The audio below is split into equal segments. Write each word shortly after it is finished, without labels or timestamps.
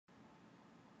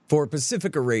For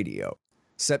Pacifica Radio,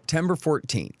 September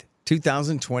 14th,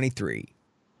 2023.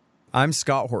 I'm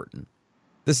Scott Horton.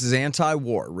 This is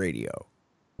Anti-War Radio.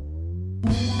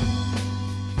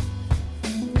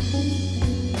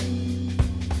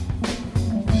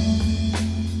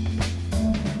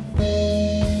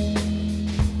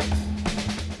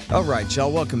 All right,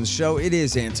 y'all, welcome to the show. It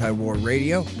is Anti-War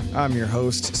Radio. I'm your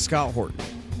host, Scott Horton.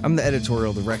 I'm the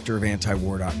editorial director of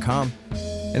antiwar.com,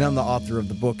 and I'm the author of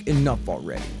the book, Enough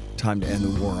Already, Time to End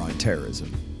the War on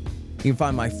Terrorism. You can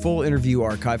find my full interview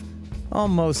archive,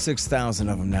 almost 6,000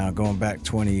 of them now, going back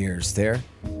 20 years there,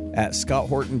 at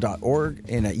scotthorton.org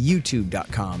and at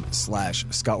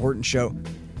youtube.com/Scott Horton Show,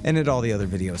 and at all the other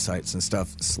video sites and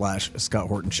stuff, /Scott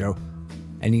Horton Show.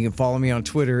 And you can follow me on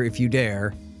Twitter, if you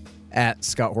dare, at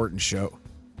Scott Horton Show.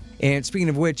 And speaking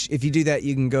of which, if you do that,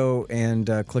 you can go and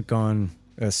click on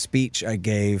a speech I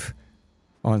gave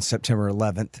on September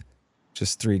 11th,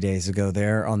 just 3 days ago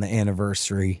there, on the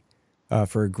anniversary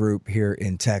for a group here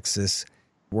in Texas,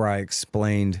 where I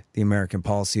explained the American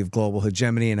policy of global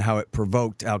hegemony and how it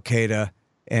provoked Al-Qaeda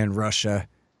and Russia,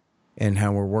 and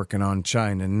how we're working on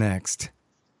China next.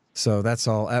 So that's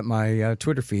all at my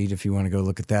Twitter feed if you want to go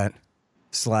look at that,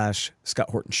 /Scott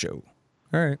Horton Show.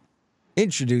 All right.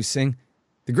 Introducing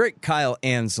the great Kyle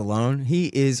Anzalone. He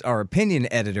is our opinion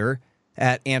editor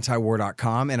at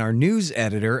antiwar.com and our news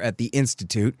editor at The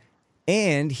Institute.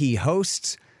 And he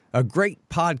hosts a great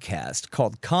podcast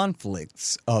called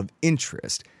Conflicts of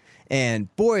Interest.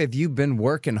 And boy, have you been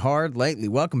working hard lately.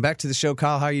 Welcome back to the show,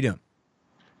 Kyle. How are you doing?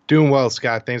 Doing well,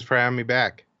 Scott. Thanks for having me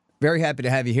back. Very happy to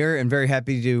have you here and very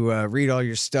happy to read all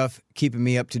your stuff, keeping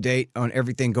me up to date on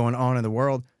everything going on in the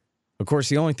world. Of course,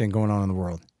 the only thing going on in the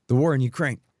world, the war in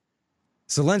Ukraine.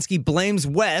 Zelensky blames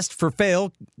West for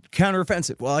failed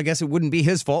counteroffensive. Well, I guess it wouldn't be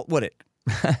his fault, would it?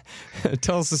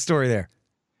 Tell us the story there.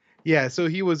 Yeah, so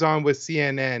he was on with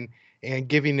CNN and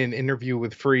giving an interview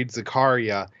with Fareed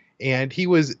Zakaria, and he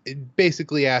was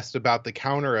basically asked about the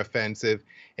counteroffensive,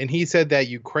 and he said that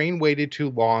Ukraine waited too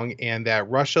long and that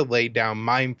Russia laid down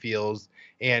minefields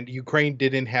and Ukraine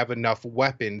didn't have enough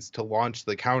weapons to launch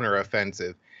the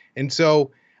counteroffensive. And so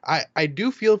I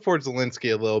do feel for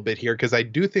Zelensky a little bit here, because I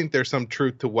do think there's some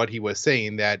truth to what he was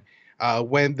saying, that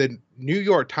when the New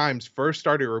York Times first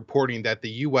started reporting that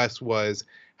the U.S. was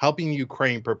helping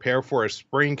Ukraine prepare for a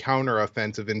spring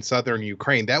counteroffensive in southern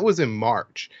Ukraine, that was in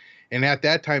March. And at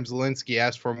that time, Zelensky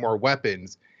asked for more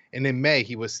weapons. And in May,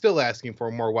 he was still asking for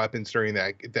more weapons during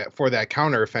that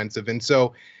counteroffensive. And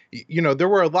so, you know, there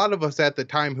were a lot of us at the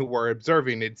time who were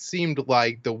observing. It seemed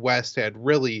like the West had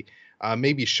really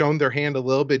maybe shown their hand a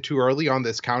little bit too early on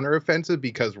this counteroffensive,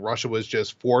 because Russia was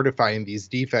just fortifying these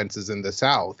defenses in the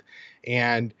south.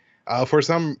 And for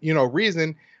some,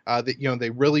 reason, they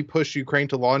really pushed Ukraine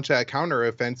to launch that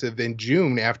counteroffensive in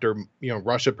June after,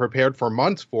 Russia prepared for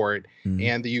months for it. Mm-hmm.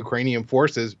 And the Ukrainian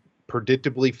forces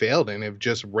predictably failed and have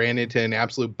just ran into an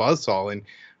absolute buzzsaw. And,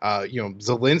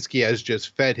 Zelensky has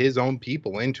just fed his own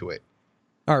people into it.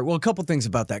 All right. Well, a couple things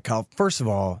about that, Kyle. First of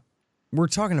all, we're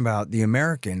talking about the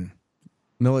American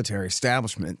military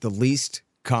establishment, the least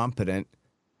competent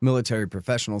military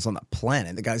professionals on the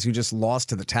planet, the guys who just lost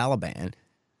to the Taliban,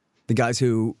 the guys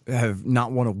who have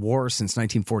not won a war since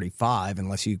 1945,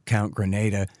 unless you count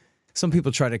Grenada. Some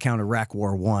people try to count Iraq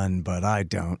War I, but I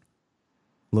don't.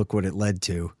 Look what it led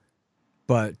to.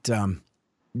 But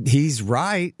he's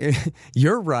right.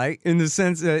 You're right in the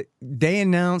sense that they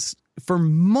announced for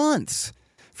months,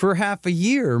 for half a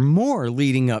year or more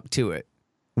leading up to it,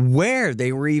 where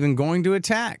they were even going to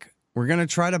attack. We're going to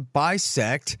try to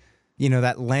bisect,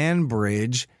 that land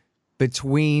bridge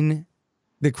between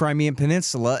the Crimean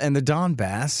Peninsula and the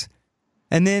Donbass.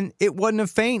 And then it wasn't a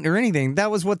feint or anything.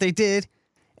 That was what they did.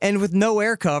 And with no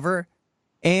air cover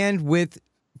and with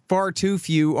far too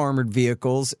few armored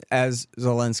vehicles, as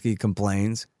Zelensky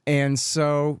complains. And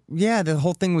so, yeah, the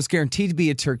whole thing was guaranteed to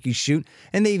be a turkey shoot.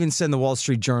 And they even said in the Wall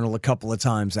Street Journal a couple of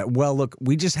times that, well, look,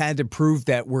 we just had to prove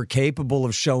that we're capable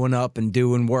of showing up and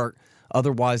doing work.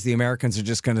 Otherwise, the Americans are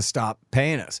just going to stop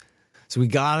paying us. So we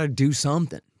got to do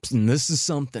something. And this is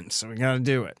something, so we got to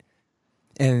do it.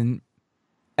 And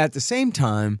at the same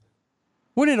time,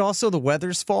 wasn't it also the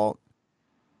weather's fault?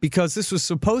 Because this was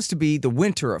supposed to be the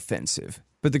winter offensive,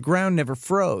 but the ground never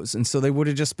froze, and so they would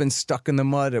have just been stuck in the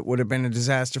mud. It would have been a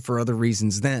disaster for other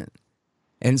reasons then.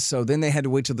 And so then they had to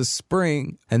wait till the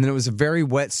spring, and then it was a very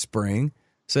wet spring,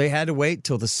 so they had to wait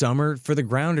till the summer for the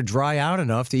ground to dry out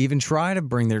enough to even try to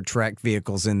bring their tracked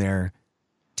vehicles in there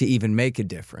to even make a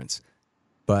difference.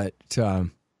 But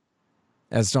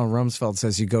as Don Rumsfeld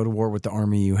says, you go to war with the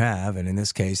army you have, and in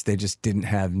this case, they just didn't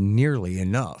have nearly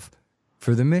enough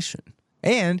for the mission.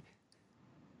 And,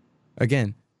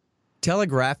 again,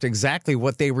 telegraphed exactly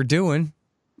what they were doing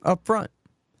up front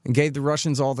and gave the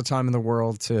Russians all the time in the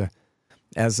world to,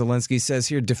 as Zelensky says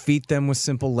here, defeat them with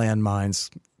simple landmines,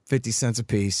 50 cents a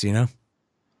piece, you know?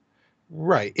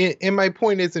 Right. And my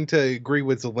point isn't to agree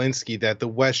with Zelensky that the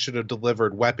West should have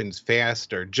delivered weapons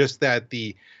faster, just that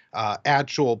the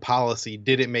actual policy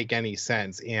didn't make any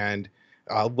sense and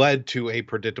led to a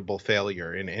predictable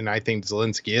failure. And I think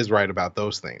Zelensky is right about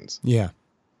those things. Yeah.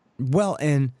 Well,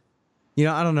 and, you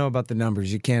know, I don't know about the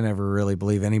numbers. You can't ever really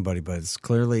believe anybody, but it's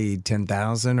clearly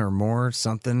 10,000 or more,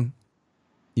 something.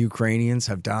 Ukrainians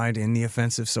have died in the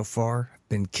offensive so far,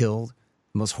 been killed in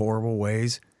the most horrible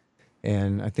ways.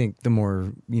 And I think the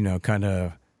more, you know, kind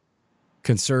of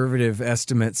conservative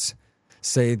estimates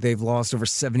say they've lost over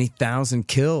 70,000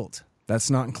 killed.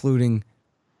 That's not including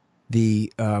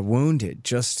the wounded,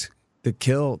 just the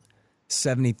killed.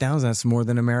 70,000, that's more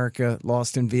than America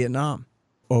lost in Vietnam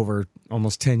over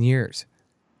almost 10 years.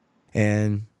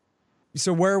 And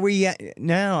so where are we at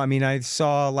now? I mean, I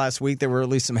saw last week there were at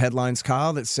least some headlines,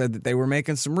 Kyle, that said that they were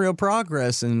making some real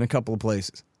progress in a couple of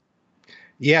places.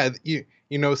 Yeah, you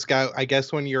know, Scott, I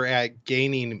guess when you're at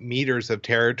gaining meters of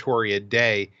territory a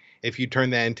day, if you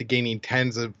turn that into gaining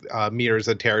tens of meters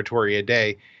of territory a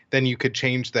day, then you could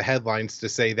change the headlines to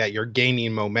say that you're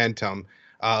gaining momentum.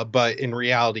 But in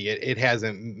reality, it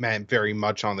hasn't meant very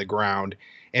much on the ground.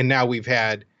 And now we've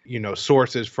had, you know,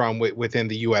 sources from within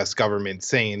the U.S. government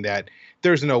saying that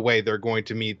there's no way they're going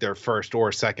to meet their first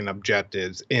or second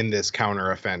objectives in this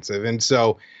counteroffensive. And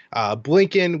so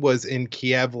Blinken was in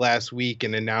Kiev last week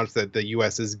and announced that the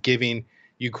U.S. is giving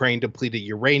Ukraine depleted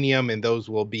uranium, and those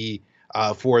will be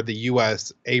for the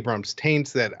U.S. Abrams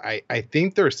tanks that I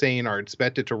think they're saying are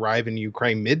expected to arrive in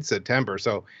Ukraine mid-September.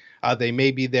 So they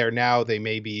may be there now. They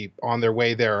may be on their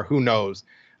way there. Who knows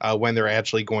when they're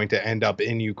actually going to end up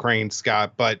in Ukraine,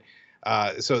 Scott. But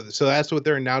so that's what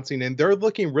they're announcing. And they're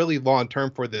looking really long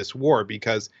term for this war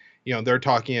because, you know, they're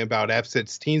talking about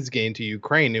F-16s getting to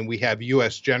Ukraine. And we have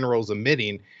U.S. generals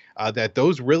admitting that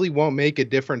those really won't make a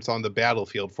difference on the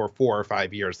battlefield for 4 or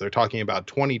 5 years. They're talking about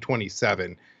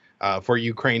 2027 for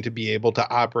Ukraine to be able to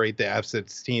operate the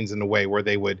F-16s in a way where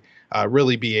they would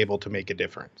really be able to make a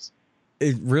difference.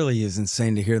 It really is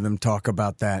insane to hear them talk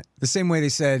about that. The same way they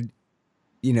said,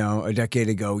 you know, a decade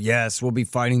ago, yes, we'll be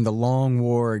fighting the long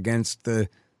war against the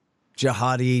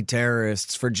jihadi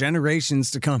terrorists for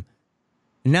generations to come.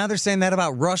 And now they're saying that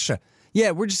about Russia.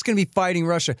 Yeah, we're just going to be fighting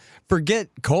Russia. Forget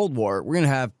Cold War. We're going to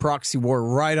have proxy war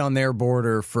right on their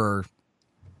border for,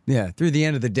 through the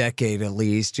end of the decade at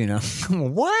least, you know.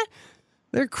 What?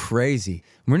 They're crazy.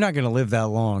 We're not going to live that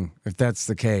long if that's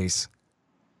the case.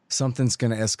 Something's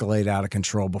going to escalate out of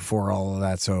control before all of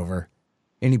that's over.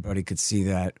 Anybody could see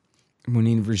that. We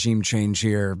need regime change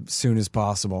here as soon as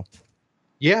possible.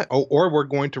 Yeah, or we're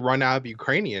going to run out of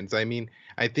Ukrainians. I mean,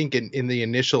 I think in the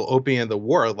initial opening of the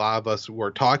war, a lot of us were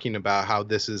talking about how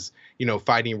this is, you know,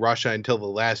 fighting Russia until the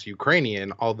last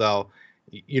Ukrainian, although,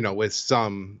 you know, with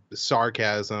some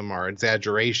sarcasm or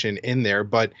exaggeration in there.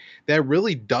 But that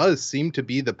really does seem to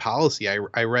be the policy.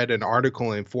 I read an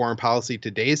article in Foreign Policy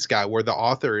Today, Scott, where the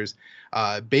author is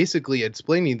basically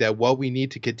explaining that what we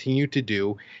need to continue to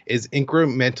do is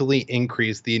incrementally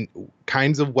increase the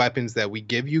kinds of weapons that we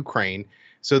give Ukraine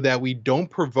so that we don't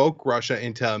provoke Russia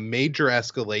into a major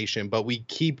escalation, but we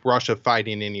keep Russia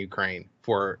fighting in Ukraine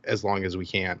for as long as we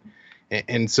can.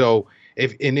 And so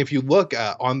if you look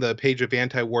on the page of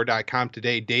antiwar.com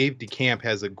today, Dave DeCamp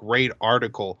has a great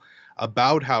article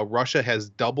about how Russia has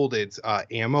doubled its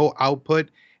ammo output,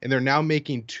 and they're now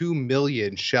making 2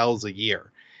 million shells a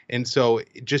year. And so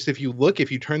just if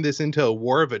you turn this into a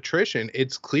war of attrition,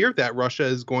 it's clear that Russia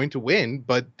is going to win,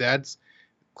 but that's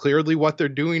clearly what they're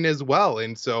doing as well.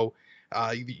 And so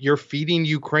you're feeding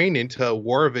Ukraine into a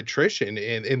war of attrition,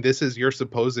 and this is your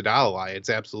supposed ally. It's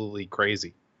absolutely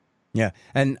crazy. Yeah,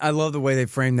 and I love the way they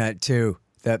frame that too,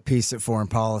 that piece of foreign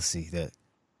policy, that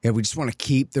we just want to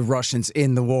keep the Russians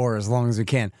in the war as long as we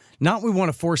can. Not we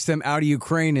want to force them out of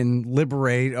Ukraine and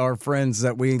liberate our friends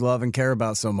that we love and care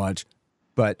about so much.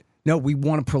 But no, we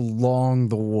want to prolong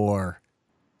the war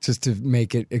just to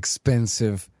make it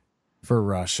expensive for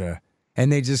Russia.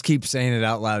 And they just keep saying it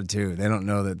out loud too. They don't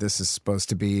know that this is supposed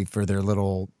to be for their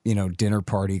little, you know, dinner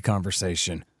party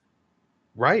conversation.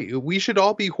 Right. We should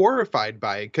all be horrified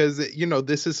by it because, you know,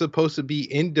 this is supposed to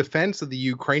be in defense of the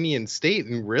Ukrainian state.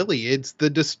 And really, it's the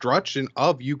destruction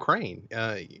of Ukraine,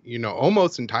 you know,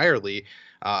 almost entirely.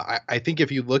 I think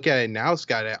if you look at it now,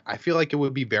 Scott, I feel like it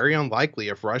would be very unlikely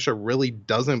if Russia really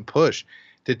doesn't push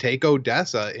to take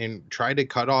Odessa and try to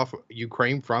cut off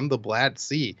Ukraine from the Black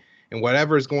Sea. And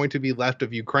whatever is going to be left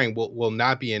of Ukraine will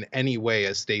not be in any way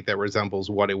a state that resembles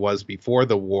what it was before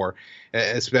the war,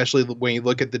 especially when you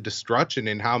look at the destruction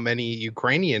and how many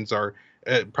Ukrainians are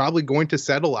probably going to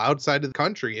settle outside of the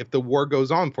country if the war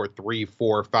goes on for 3,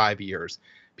 4, 5 years.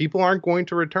 People aren't going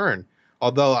to return.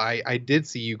 Although I did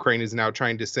see Ukraine is now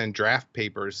trying to send draft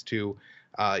papers to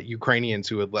Ukrainians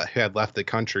who had left the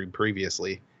country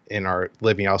previously and are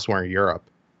living elsewhere in Europe.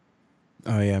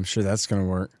 Oh, yeah, I'm sure that's going to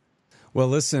work. Well,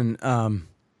 listen,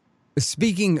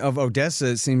 speaking of Odessa,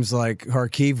 it seems like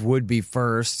Kharkiv would be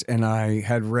first, and I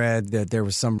had read that there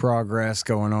was some progress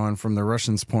going on from the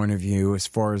Russians' point of view as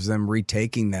far as them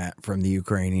retaking that from the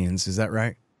Ukrainians. Is that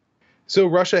right? So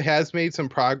Russia has made some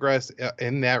progress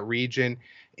in that region.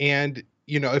 And,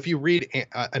 if you read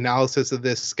analysis of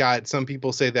this, Scott, some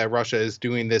people say that Russia is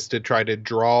doing this to try to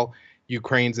draw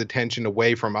Ukraine's attention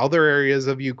away from other areas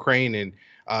of Ukraine. And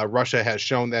Russia has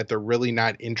shown that they're really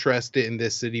not interested in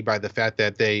this city by the fact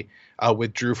that they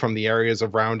withdrew from the areas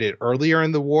around it earlier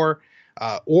in the war,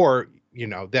 or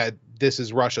that this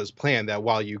is Russia's plan, that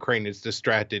while Ukraine is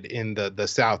distracted in the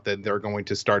south, that they're going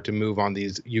to start to move on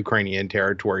these Ukrainian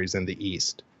territories in the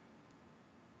east.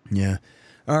 Yeah.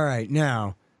 All right.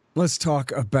 Now, let's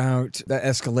talk about the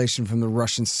escalation from the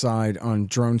Russian side on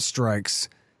drone strikes.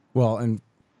 Well, and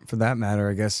for that matter,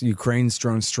 I guess Ukraine's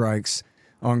drone strikes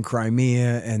on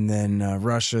Crimea, and then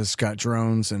Russia's got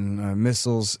drones and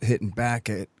missiles hitting back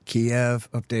at Kiev.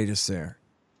 Update us there.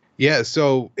 Yeah,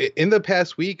 so in the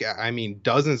past week, I mean,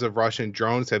 dozens of Russian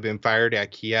drones have been fired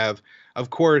at Kiev. Of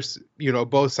course,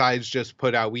 both sides just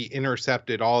put out, we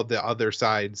intercepted all the other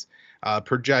sides'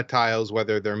 projectiles,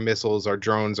 whether they're missiles or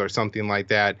drones or something like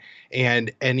that.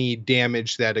 And any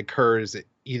damage that occurs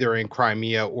either in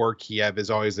Crimea or Kiev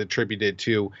is always attributed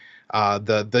to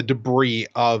the debris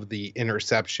of the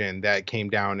interception that came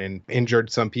down and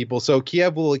injured some people. So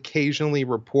Kiev will occasionally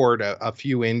report a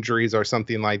few injuries or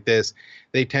something like this.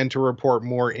 They tend to report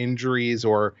more injuries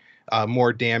or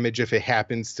more damage if it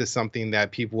happens to something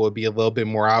that people will be a little bit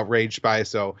more outraged by.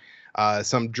 So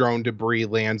some drone debris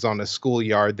lands on a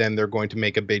schoolyard, then they're going to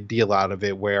make a big deal out of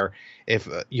it, where if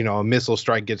a missile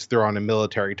strike gets through on a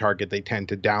military target, they tend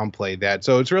to downplay that.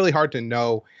 So it's really hard to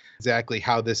know exactly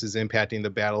how this is impacting the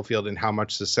battlefield and how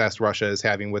much success Russia is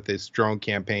having with its drone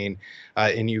campaign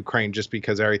in Ukraine, just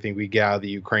because everything we get out of the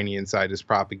Ukrainian side is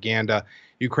propaganda.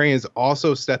 Ukraine is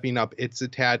also stepping up its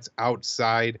attacks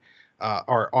outside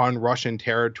or on Russian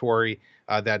territory.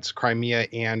 That's Crimea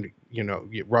and,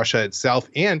 Russia itself.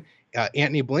 And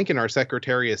Antony Blinken, our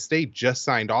Secretary of State, just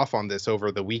signed off on this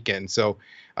over the weekend. So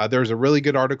there's a really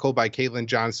good article by Caitlin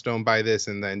Johnstone by this,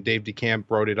 and then Dave DeCamp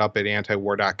wrote it up at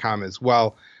antiwar.com as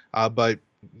well. But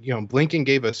Blinken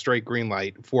gave a straight green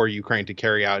light for Ukraine to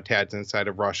carry out attacks inside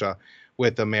of Russia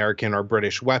with American or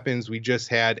British weapons. We just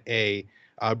had a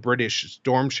British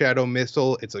Storm Shadow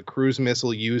missile. It's a cruise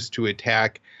missile used to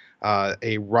attack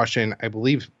a Russian, I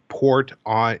believe, port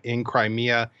in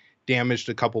Crimea. Damaged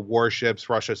a couple warships.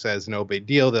 Russia says no big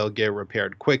deal. They'll get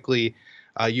repaired quickly.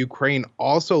 Ukraine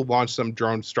also launched some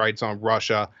drone strikes on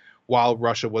Russia while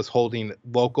Russia was holding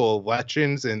local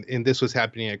elections. And this was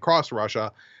happening across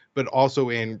Russia, but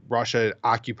also in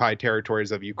Russia-occupied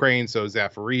territories of Ukraine, so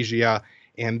Zaporizhia.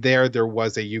 And there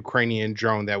was a Ukrainian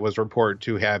drone that was reported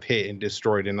to have hit and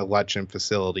destroyed an election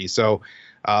facility. So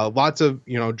lots of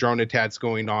drone attacks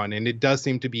going on, and it does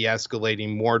seem to be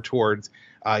escalating more towards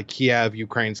Kiev,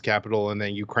 Ukraine's capital, and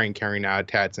then Ukraine carrying out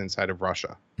attacks inside of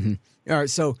Russia. Mm-hmm. All right,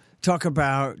 so talk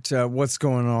about what's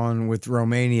going on with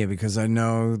Romania, because I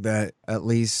know that at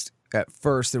least at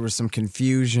first there was some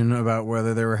confusion about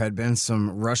whether there had been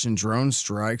some Russian drone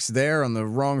strikes there on the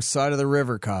wrong side of the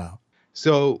river, Kyle.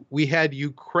 So we had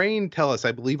Ukraine tell us,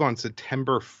 I believe on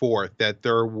September 4th, that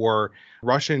there were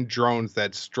Russian drones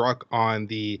that struck on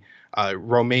the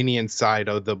Romanian side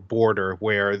of the border,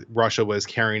 where Russia was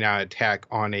carrying out an attack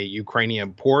on a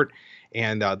Ukrainian port.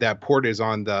 And that port is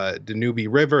on the Danube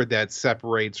River that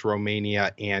separates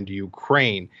Romania and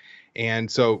Ukraine. And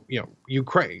so,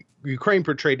 Ukraine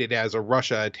portrayed it as a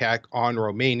Russia attack on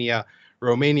Romania.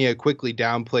 Romania quickly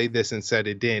downplayed this and said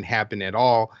it didn't happen at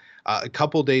all. A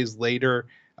couple days later,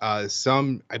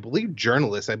 some, I believe,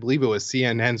 journalists, I believe it was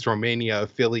CNN's Romania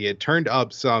affiliate, turned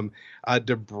up some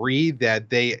debris that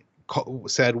they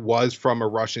said was from a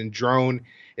Russian drone.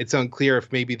 It's unclear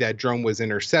if maybe that drone was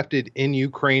intercepted in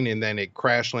Ukraine and then it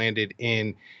crash landed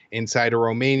inside of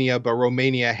Romania. But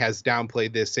Romania has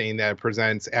downplayed this, saying that it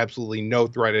presents absolutely no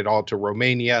threat at all to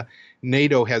Romania.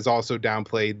 NATO has also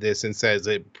downplayed this and says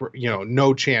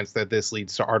no chance that this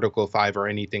leads to Article 5 or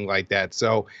anything like that.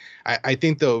 So I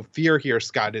think the fear here,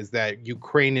 Scott, is that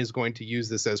Ukraine is going to use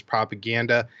this as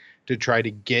propaganda to try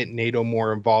to get NATO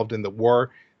more involved in the war.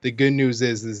 The good news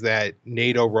is that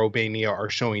NATO, Romania are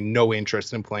showing no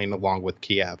interest in playing along with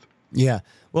Kiev. Yeah,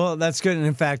 well, that's good. And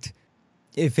in fact,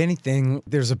 if anything,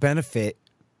 there's a benefit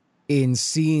in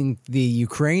seeing the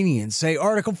Ukrainians say,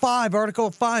 Article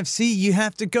 5, see, you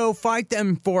have to go fight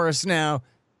them for us now.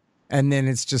 And then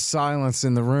it's just silence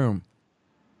in the room.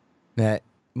 That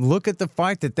look at the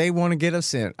fight that they want to get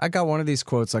us in. I got one of these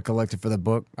quotes I collected for the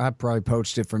book. I probably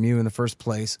poached it from you in the first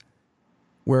place,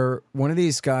 where one of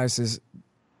these guys is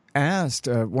asked,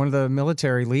 one of the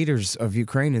military leaders of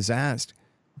Ukraine is asked,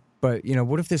 but,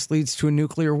 what if this leads to a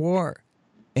nuclear war?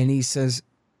 And he says,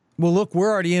 well, look, we're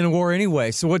already in a war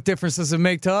anyway, so what difference does it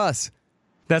make to us?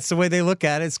 That's the way they look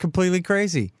at it. It's completely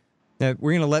crazy. That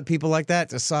we're going to let people like that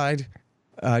decide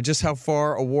just how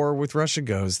far a war with Russia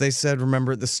goes. They said,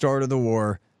 remember, at the start of the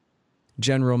war,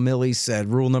 General Milley said,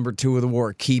 rule number 2 of the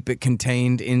war, keep it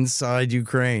contained inside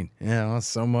Ukraine. Yeah, well,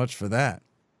 so much for that.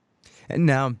 And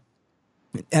now,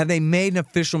 have they made an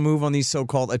official move on these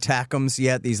so-called ATACMS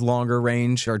yet, these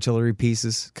longer-range artillery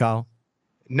pieces, Kyle?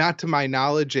 Not to my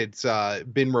knowledge. It's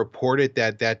been reported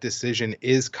that that decision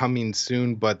is coming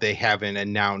soon, but they haven't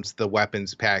announced the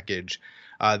weapons package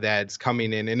that's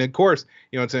coming in. And of course,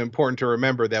 it's important to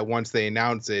remember that once they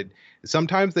announce it,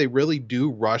 sometimes they really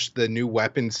do rush the new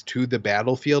weapons to the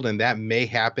battlefield. And that may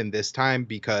happen this time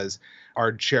because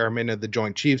our chairman of the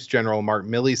Joint Chiefs, General Mark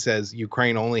Milley, says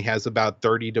Ukraine only has about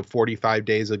 30 to 45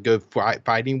 days of good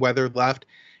fighting weather left.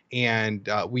 And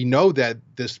we know that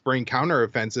the spring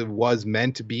counteroffensive was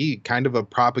meant to be kind of a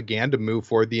propaganda move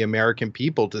for the American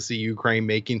people to see Ukraine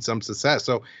making some success.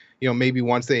 So, maybe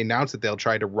once they announce it, they'll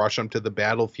try to rush them to the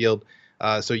battlefield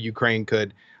so Ukraine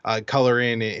could color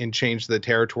in and change the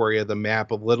territory of the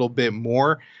map a little bit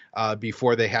more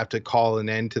before they have to call an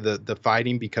end to the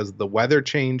fighting because of the weather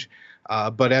change.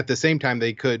 But at the same time,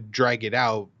 they could drag it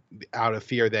out of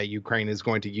fear that Ukraine is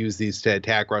going to use these to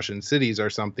attack Russian cities or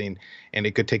something, and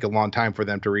it could take a long time for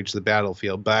them to reach the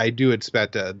battlefield. But I do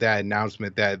expect that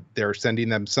announcement that they're sending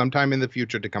them sometime in the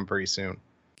future to come pretty soon.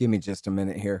 Give me just a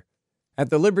minute here. At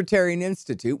the Libertarian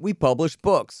Institute, we publish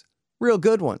books, real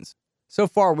good ones. So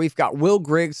far, we've got Will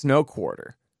Grigg's No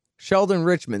Quarter, Sheldon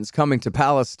Richman's Coming to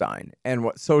Palestine, and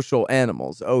What Social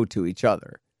Animals Owe to Each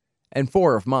Other, and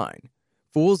 4 of mine,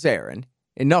 Fool's Errand,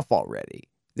 Enough Already,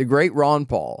 The Great Ron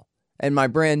Paul, and my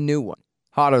brand new one,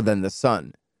 Hotter Than the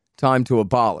Sun, Time to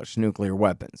Abolish Nuclear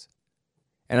Weapons.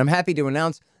 And I'm happy to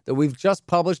announce that we've just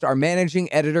published our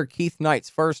managing editor Keith Knight's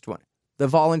first one, The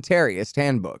Voluntarist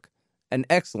Handbook, an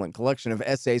excellent collection of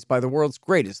essays by the world's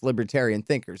greatest libertarian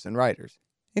thinkers and writers,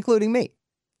 including me.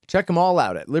 Check them all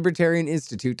out at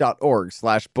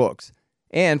libertarianinstitute.org/books.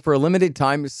 And for a limited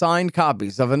time, signed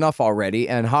copies of Enough Already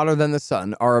and Hotter Than the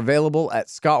Sun are available at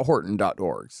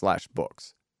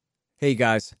scotthorton.org/books. Hey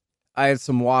guys, I had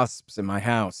some wasps in my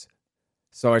house,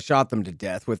 so I shot them to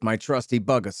death with my trusty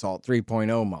Bug Assault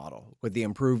 3.0 model with the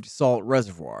improved salt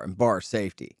reservoir and bar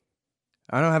safety.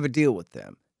 I don't have a deal with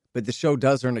them, but the show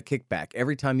does earn a kickback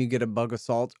every time you get a Bug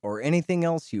Assault or anything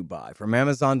else you buy from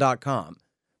Amazon.com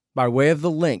by way of the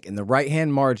link in the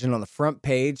right-hand margin on the front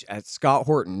page at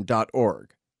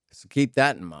scotthorton.org. So keep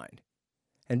that in mind.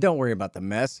 And don't worry about the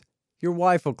mess. Your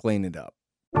wife will clean it up.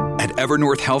 At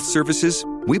Evernorth Health Services,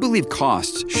 we believe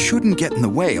costs shouldn't get in the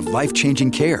way of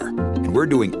life-changing care, and we're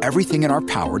doing everything in our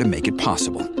power to make it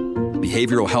possible.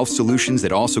 Behavioral health solutions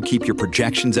that also keep your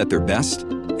projections at their best?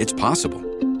 It's possible.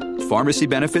 Pharmacy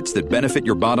benefits that benefit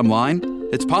your bottom line?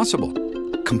 It's possible.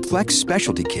 Complex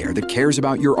specialty care that cares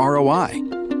about your ROI?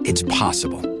 It's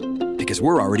possible. Because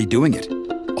we're already doing it.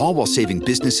 All while saving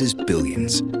businesses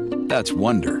billions. That's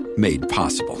Wonder made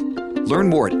possible. Learn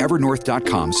more at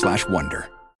evernorth.com/wonder.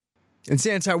 It's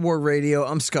Anti-War Radio.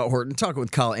 I'm Scott Horton, talking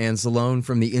with Kyle Anzalone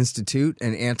from the Institute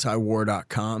and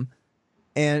antiwar.com.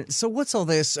 And so what's all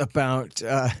this about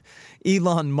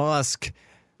Elon Musk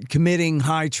committing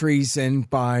high treason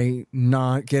by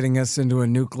not getting us into a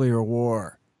nuclear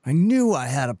war? I knew I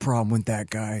had a problem with that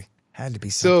guy. Had to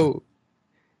be something. So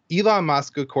Elon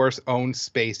Musk, of course, owns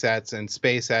SpaceX, and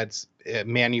SpaceX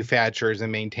manufactures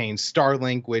and maintains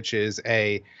Starlink, which is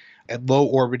a low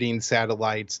orbiting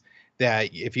satellites that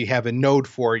if you have a node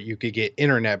for it, you could get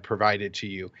internet provided to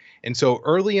you. And so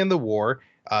early in the war,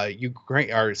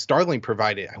 Starlink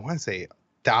provided, I want to say,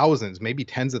 thousands, maybe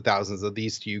tens of thousands of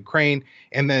these to Ukraine,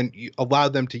 and then you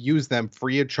allowed them to use them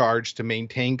free of charge to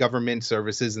maintain government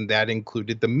services, and that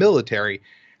included the military.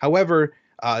 However,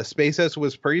 SpaceX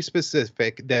was pretty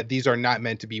specific that these are not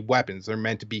meant to be weapons. They're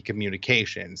meant to be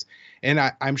communications. And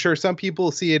I'm sure some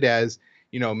people see it as,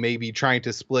 maybe trying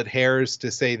to split hairs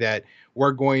to say that,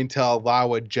 we're going to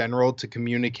allow a general to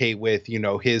communicate with,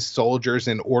 his soldiers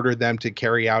and order them to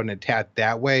carry out an attack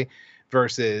that way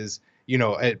versus,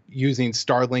 using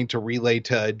Starlink to relay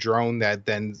to a drone that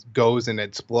then goes and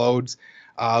explodes.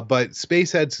 But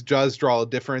SpaceX does draw a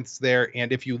difference there.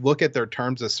 And if you look at their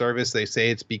terms of service, they say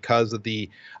it's because of the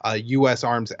U.S.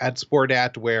 Arms Export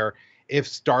Act, where if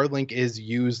Starlink is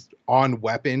used on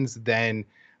weapons, then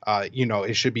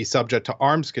it should be subject to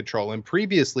arms control. And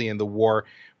previously in the war,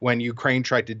 when Ukraine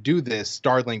tried to do this,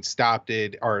 Starlink stopped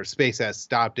it, or SpaceX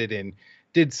stopped it and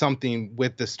did something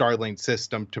with the Starlink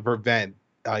system to prevent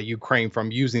Ukraine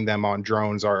from using them on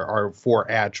drones or for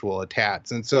actual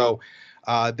attacks. And so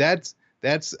that's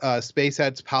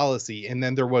SpaceX policy. And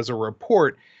then there was a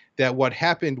report that what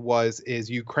happened is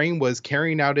Ukraine was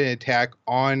carrying out an attack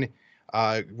on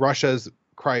Russia's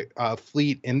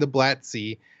fleet in the Black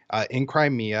Sea, in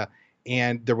Crimea,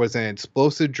 and there was an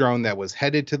explosive drone that was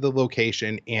headed to the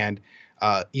location, and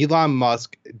Elon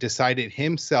Musk decided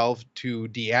himself to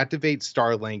deactivate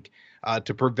Starlink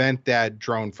to prevent that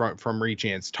drone from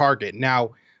reaching its target.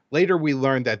 Now, later we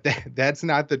learned that that's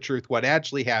not the truth. What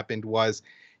actually happened was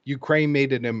Ukraine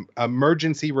made an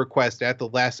emergency request at the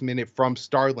last minute from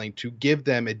Starlink to give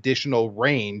them additional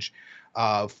range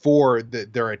for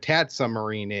their attack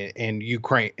submarine, and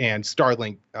Ukraine and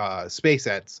Starlink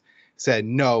SpaceX said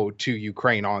no to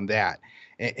Ukraine on that.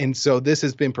 And so this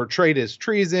has been portrayed as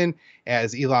treason,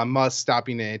 as Elon Musk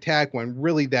stopping an attack, when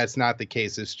really that's not the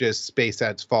case. It's just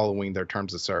SpaceX following their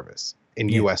terms of service in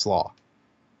U.S. law.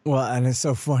 Well, and it's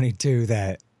so funny, too,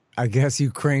 that I guess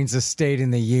Ukraine's a state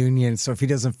in the Union, so if he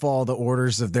doesn't follow the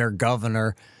orders of their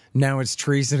governor, now it's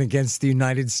treason against the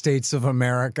United States of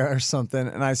America or something.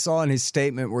 And I saw in his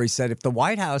statement where he said if the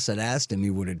White House had asked him,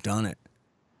 he would have done it.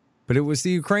 But it was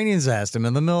the Ukrainians asked him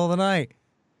in the middle of the night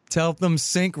to help them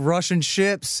sink Russian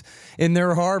ships in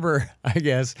their harbor, I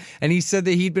guess. And he said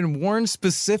that he'd been warned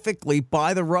specifically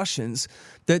by the Russians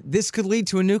that this could lead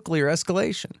to a nuclear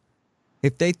escalation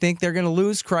if they think they're going to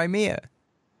lose Crimea.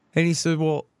 And he said,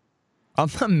 well, I'm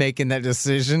not making that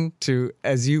decision to,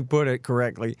 as you put it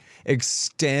correctly,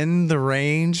 extend the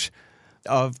range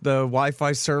of the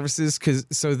Wi-Fi services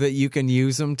so that you can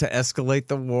use them to escalate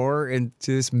the war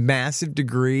into this massive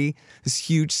degree, this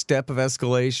huge step of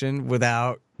escalation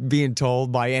without being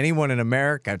told by anyone in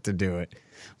America to do it,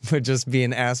 but just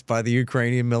being asked by the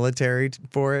Ukrainian military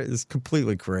for it is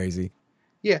completely crazy.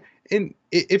 Yeah, and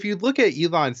if you look at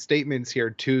Elon's statements here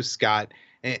too, Scott,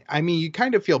 I mean, you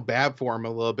kind of feel bad for him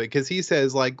a little bit because he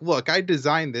says, like, look, I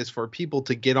designed this for people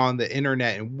to get on the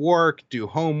internet and work, do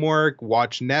homework,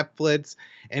 watch Netflix.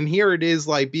 And here it is,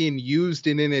 like, being used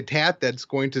in an attack that's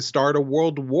going to start a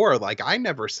world war. Like, I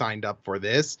never signed up for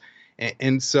this.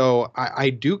 And so I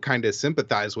do kind of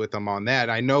sympathize with him on that.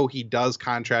 I know he does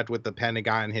contract with the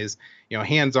Pentagon. His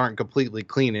hands aren't completely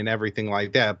clean and everything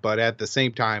like that. But at the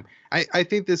same time, I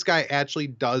think this guy actually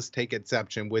does take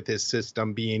exception with his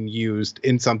system being used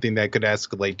in something that could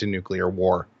escalate to nuclear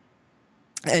war.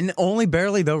 And only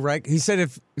barely, though, right? He said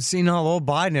if senile old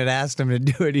Biden had asked him to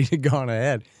do it, he'd have gone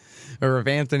ahead. Or if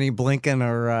Anthony Blinken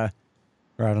or I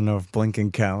don't know if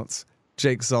Blinken counts,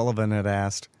 Jake Sullivan had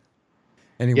asked.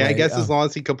 Anyway, yeah, I guess as long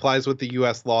as he complies with the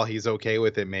U.S. law, he's okay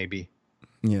with it, maybe.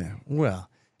 Yeah, well,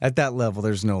 at that level,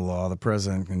 there's no law. The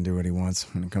president can do what he wants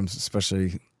when it comes to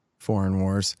especially foreign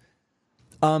wars.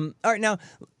 All right, now,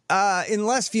 in the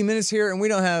last few minutes here, and we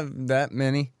don't have that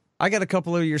many, I got a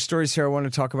couple of your stories here I want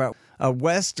to talk about.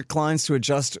 West declines to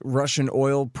adjust Russian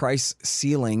oil price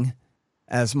ceiling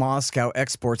as Moscow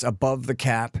exports above the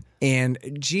cap, and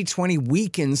G20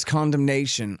 weakens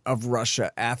condemnation of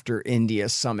Russia after India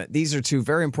summit. These are two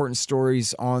very important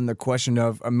stories on the question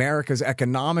of America's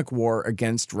economic war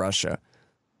against Russia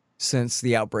since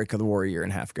the outbreak of the war a year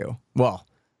and a half ago. Well,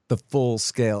 the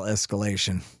full-scale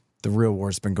escalation. The real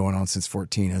war's been going on since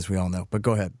 2014, as we all know. But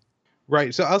go ahead.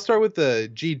 Right. So I'll start with the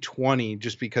G20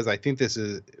 just because I think this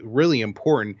is really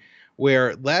important.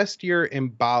 Where last year in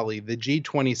Bali, the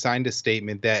G20 signed a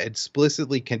statement that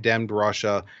explicitly condemned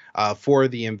Russia for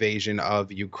the invasion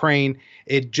of Ukraine.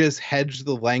 It just hedged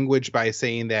the language by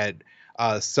saying that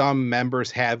some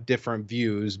members have different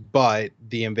views, but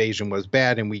the invasion was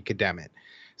bad and we condemn it.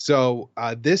 So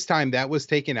this time that was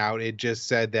taken out. It just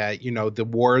said that, the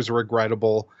war is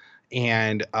regrettable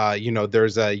and,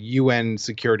 there's a UN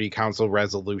Security Council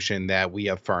resolution that we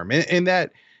affirm. And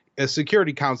that a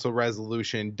Security Council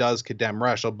resolution does condemn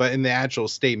Russia, but in the actual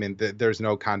statement, there's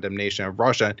no condemnation of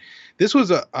Russia. This was,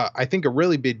 I think, a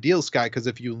really big deal, Scott, because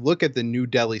if you look at the New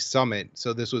Delhi summit,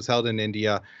 so this was held in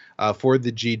India for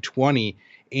the G20,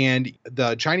 And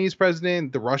the Chinese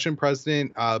president, the Russian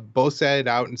president, both sat it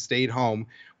out and stayed home,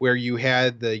 where you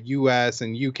had the U.S.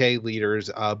 and U.K. leaders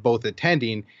both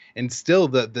attending, and still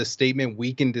the statement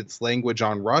weakened its language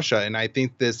on Russia. And I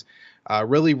think this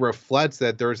really reflects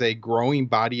that there's a growing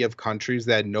body of countries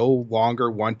that no longer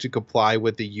want to comply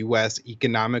with the U.S.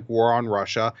 economic war on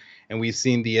Russia. And we've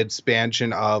seen the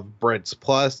expansion of BRICS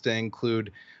Plus to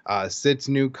include 6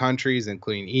 new countries,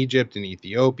 including Egypt and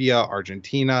Ethiopia,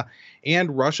 Argentina,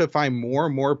 and Russia find more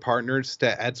and more partners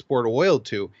to export oil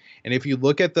to. And if you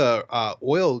look at the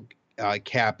oil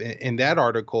cap in that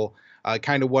article,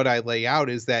 kind of what I lay out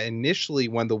is that initially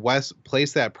when the West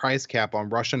placed that price cap on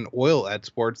Russian oil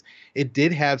exports, it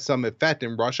did have some effect,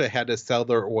 and Russia had to sell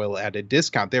their oil at a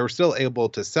discount. They were still able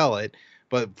to sell it,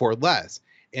 but for less.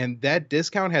 And that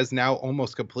discount has now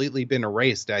almost completely been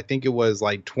erased. I think it was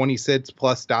like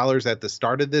 $26+ at the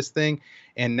start of this thing.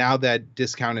 And now that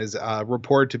discount is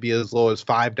reported to be as low as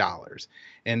 $5.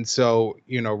 And so,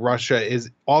 Russia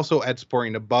is also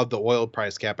exporting above the oil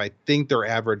price cap. I think their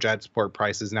average export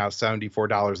price is now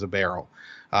 $74 a barrel.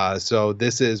 So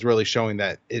this is really showing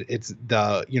that it's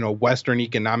the, Western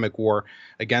economic war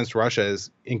against Russia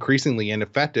is increasingly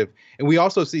ineffective. And we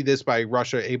also see this by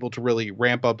Russia able to really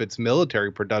ramp up its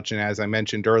military production. As I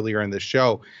mentioned earlier in the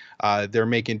show, they're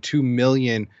making 2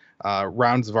 million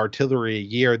rounds of artillery a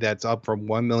year. That's up from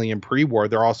 1 million pre-war.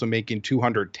 They're also making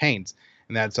 200 tanks,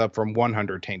 and that's up from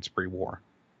 100 tanks pre-war.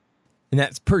 And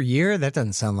that's per year? That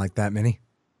doesn't sound like that many.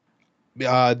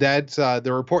 That's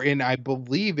the report, and I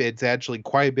believe it's actually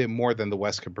quite a bit more than the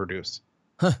West could produce.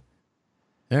 Huh.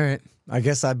 All right. I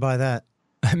guess I'd buy that.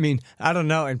 I mean, I don't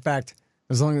know. In fact,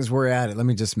 as long as we're at it, let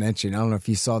me just mention, I don't know if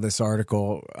you saw this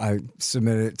article. I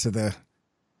submitted it to the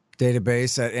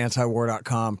database at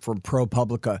antiwar.com from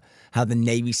ProPublica, how the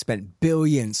Navy spent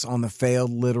billions on the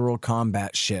failed littoral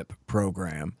combat ship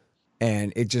program.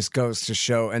 And it just goes to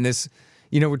show, and this,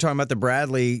 we're talking about the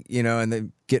Bradley, and they're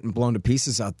getting blown to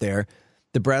pieces out there.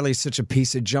 The Bradley is such a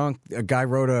piece of junk. A guy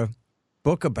wrote a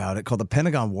book about it called The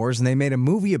Pentagon Wars, and they made a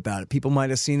movie about it. People might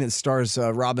have seen it. It stars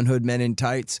Robin Hood Men in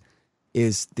Tights,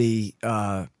 is the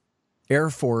Air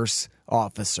Force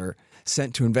officer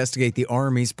sent to investigate the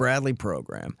Army's Bradley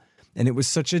program. And it was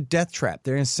such a death trap.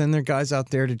 They're going to send their guys out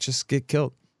there to just get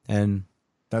killed. And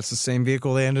that's the same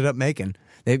vehicle they ended up making.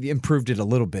 They've improved it a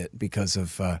little bit because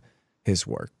of his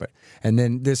work. And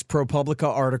then this ProPublica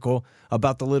article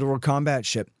about the littoral combat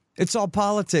ship. It's all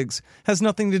politics. Has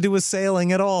nothing to do with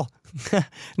sailing at all.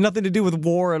 Nothing to do with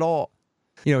war at all.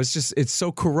 It's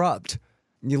so corrupt.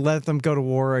 You let them go to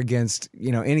war against,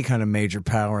 any kind of major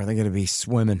power, they're going to be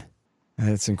swimming. And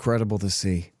it's incredible to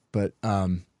see. But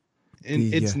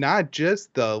it's not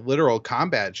just the littoral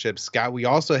combat ships, Scott. We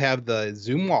also have the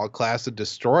Zumwalt class of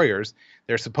destroyers.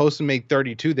 They're supposed to make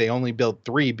 32. They only built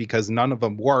 3 because none of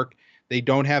them work. They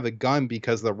don't have a gun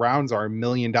because the rounds are $1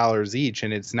 million each,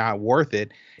 and it's not worth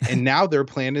it. And now their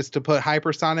plan is to put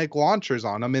hypersonic launchers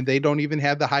on them, and they don't even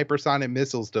have the hypersonic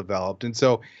missiles developed. And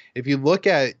so if you look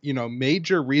at,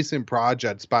 major recent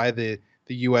projects by the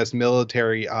U.S.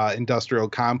 military industrial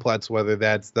complex, whether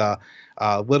that's the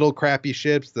little crappy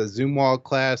ships, the Zumwalt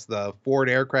class, the Ford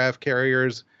aircraft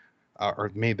carriers,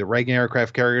 or maybe the Reagan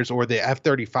aircraft carriers, or the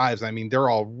F-35s, I mean, they're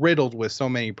all riddled with so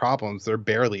many problems, they're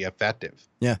barely effective.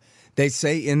 Yeah. They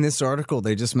say in this article,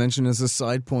 they just mentioned as a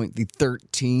side point, the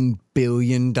 $13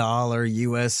 billion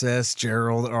USS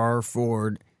Gerald R.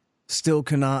 Ford still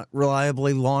cannot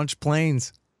reliably launch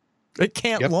planes. It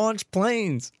can't launch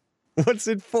planes. What's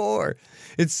it for?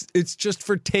 It's just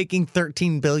for taking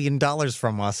 $13 billion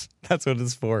from us. That's what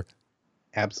it's for.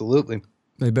 Absolutely.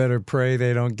 They better pray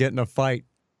they don't get in a fight.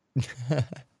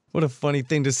 What a funny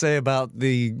thing to say about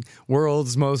the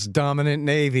world's most dominant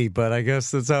Navy, but I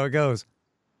guess that's how it goes.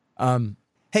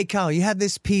 Hey, Kyle, you had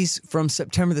this piece from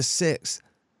September the 6th.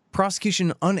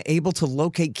 Prosecution unable to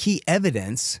locate key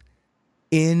evidence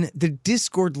in the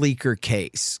Discord leaker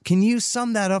case. Can you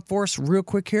sum that up for us real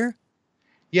quick here?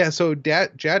 Yeah, so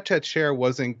Jad Teixeira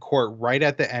was in court right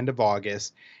at the end of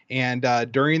August. And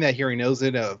during that hearing, it was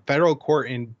in a federal court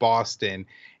in Boston.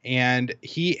 And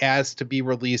he asked to be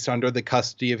released under the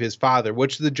custody of his father,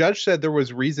 which the judge said there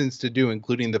was reasons to do,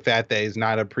 including the fact that he's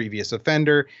not a previous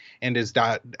offender and his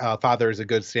father is a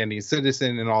good standing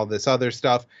citizen and all this other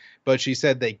stuff. But she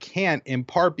said they can't, in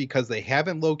part because they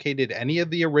haven't located any of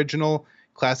the original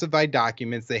classified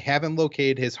documents. They haven't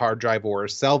located his hard drive or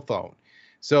his cell phone.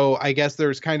 So I guess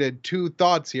there's kind of 2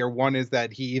 thoughts here. One is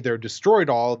that he either destroyed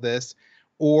all of this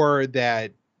or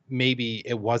that maybe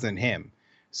it wasn't him.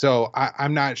 So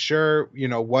I'm not sure,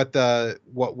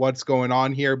 what's going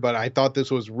on here, but I thought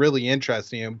this was really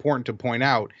interesting and important to point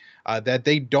out that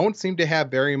they don't seem to have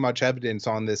very much evidence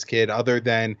on this kid other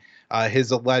than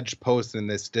his alleged post in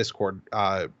this Discord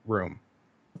room.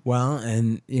 Well,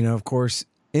 and, of course,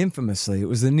 infamously, it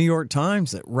was the New York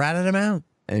Times that ratted him out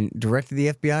and directed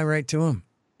the FBI right to him.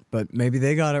 But maybe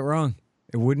they got it wrong.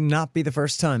 It would not be the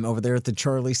first time over there at the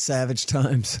Charlie Savage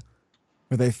Times,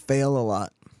 where they fail a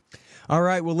lot. All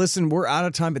right, well, listen, we're out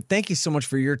of time, but thank you so much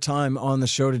for your time on the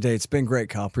show today. It's been great,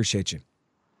 Kyle. Appreciate you.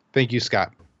 Thank you,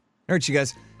 Scott. All right, you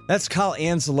guys. That's Kyle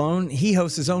Anzalone. He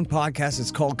hosts his own podcast.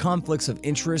 It's called Conflicts of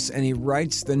Interest, and he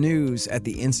writes the news at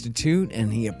the Institute,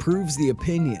 and he approves the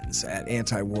opinions at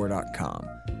antiwar.com.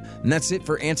 And that's it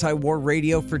for Anti-War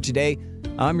Radio for today.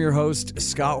 I'm your host,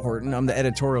 Scott Horton. I'm the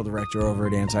editorial director over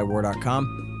at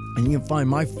antiwar.com. And you can find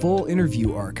my full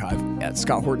interview archive at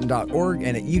scotthorton.org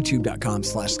and at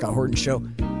youtube.com/Scott Horton Show.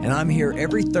 And I'm here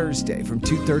every Thursday from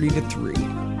 2:30 to 3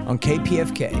 on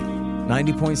KPFK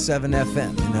 90.7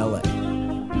 FM in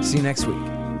LA. See you next week.